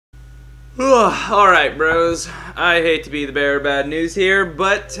Alright, bros. I hate to be the bearer of bad news here,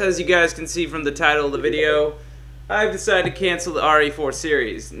 but as you guys can see from the title of the video, I've decided to cancel the RE4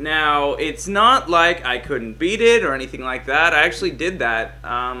 series. Now, it's not like I couldn't beat it or anything like that. I actually did that.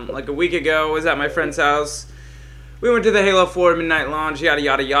 Like a week ago, I was at my friend's house. We went to the Halo 4 midnight launch, yada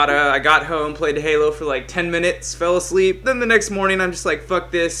yada yada. I got home, played Halo for like 10 minutes, fell asleep. Then the next morning, I'm just like,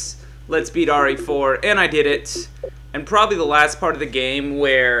 fuck this, let's beat RE4, and I did it. And probably the last part of the game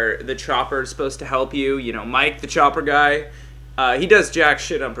where the chopper is supposed to help you, you know, Mike, the chopper guy, he does jack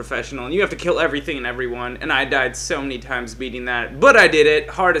shit unprofessional, and you have to kill everything and everyone, and I died so many times beating that. But I did it,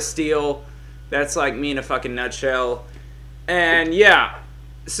 Heart of Steel, that's like me in a fucking nutshell. And yeah,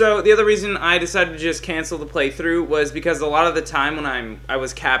 so the other reason I decided to just cancel the playthrough was because a lot of the time when I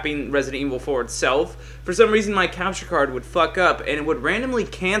was capping Resident Evil 4 itself, for some reason my capture card would fuck up, and it would randomly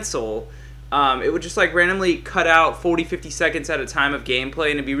cancel. It would just like randomly cut out 40-50 seconds at a time of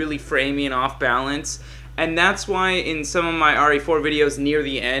gameplay, and it'd be really framey and off balance. And that's why in some of my RE4 videos near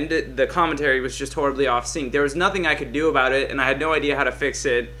the end, the commentary was just horribly off sync. There was nothing I could do about it, and I had no idea how to fix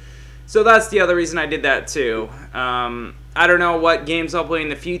it. So that's the other reason I did that too. I don't know what games I'll play in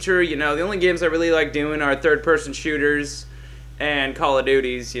the future. You know, the only games I really like doing are third-person shooters and Call of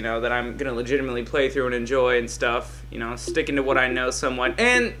Duties, you know, that I'm going to legitimately play through and enjoy and stuff, you know, sticking to what I know somewhat.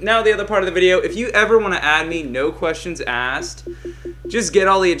 And now the other part of the video, if you ever want to add me, no questions asked, just get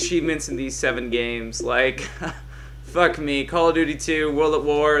all the achievements in these 7 games. Like, fuck me, Call of Duty 2, World at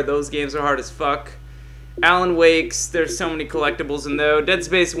War, those games are hard as fuck. Alan Wake's, there's so many collectibles in those. Dead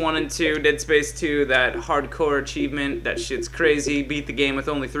Space 1 and 2, Dead Space 2, that hardcore achievement, that shit's crazy, beat the game with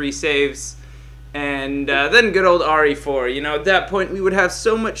only 3 saves. And then good old RE4, you know, at that point we would have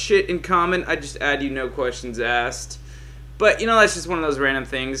so much shit in common, I'd just add you no questions asked. But, you know, that's just one of those random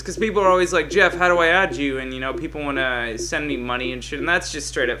things, because people are always like, Jeff, how do I add you? And, you know, people want to send me money and shit, and that's just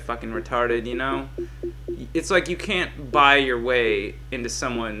straight up fucking retarded, you know? It's like you can't buy your way into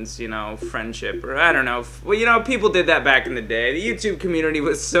someone's, you know, friendship, or I don't know. Well, you know, people did that back in the day. The YouTube community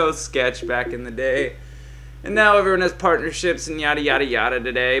was so sketch back in the day. And now everyone has partnerships and yada yada yada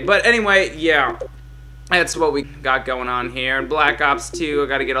today. But anyway, yeah, that's what we got going on here. And Black Ops 2, I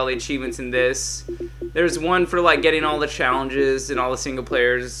gotta get all the achievements in this. There's one for like getting all the challenges and all the single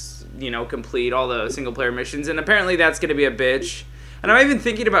players, you know, complete all the single player missions. And apparently that's gonna be a bitch. And I'm even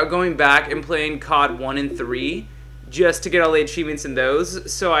thinking about going back and playing COD 1 and 3 just to get all the achievements in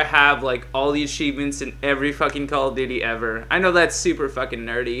those. So I have like all the achievements in every fucking Call of Duty ever. I know that's super fucking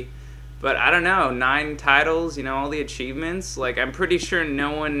nerdy. But I don't know, 9 titles, you know, all the achievements. Like, I'm pretty sure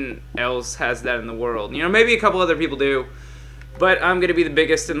no one else has that in the world. You know, maybe a couple other people do. But I'm going to be the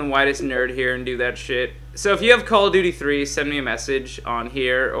biggest and the widest nerd here and do that shit. So if you have Call of Duty 3, send me a message on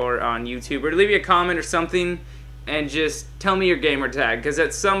here or on YouTube. Or leave me a comment or something and just tell me your gamer tag. Because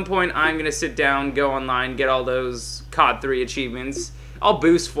at some point, I'm going to sit down, go online, get all those COD 3 achievements. I'll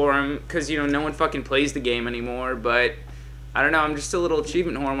boost for them because, you know, no one fucking plays the game anymore. But I don't know, I'm just a little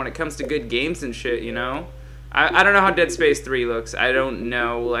achievement whore when it comes to good games and shit, you know? I don't know how Dead Space 3 looks. I don't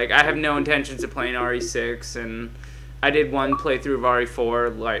know. Like, I have no intentions of playing RE6, and I did one playthrough of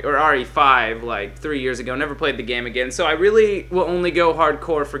RE4, like, or RE5, like, 3 years ago. Never played the game again. So I really will only go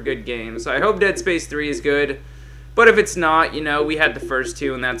hardcore for good games. So I hope Dead Space 3 is good. But if it's not, you know, we had the first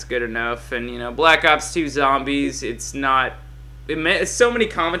 2, and that's good enough. And, you know, Black Ops 2 Zombies, it's not... so many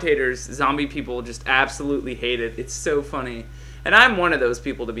commentators, zombie people, just absolutely hate it. It's so funny. And I'm one of those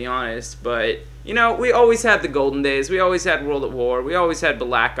people, to be honest. But, you know, we always had the golden days. We always had World at War. We always had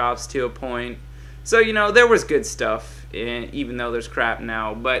Black Ops to a point. So, you know, there was good stuff, even though there's crap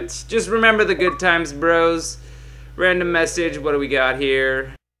now. But just remember the good times, bros. Random message. What do we got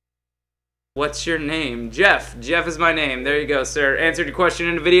here? What's your name? Jeff. Jeff is my name. There you go, sir. Answered your question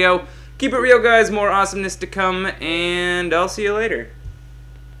in the video. Keep it real, guys. More awesomeness to come, and I'll see you later.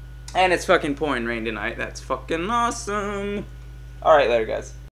 And it's fucking pouring rain tonight. That's fucking awesome. Alright, later, guys.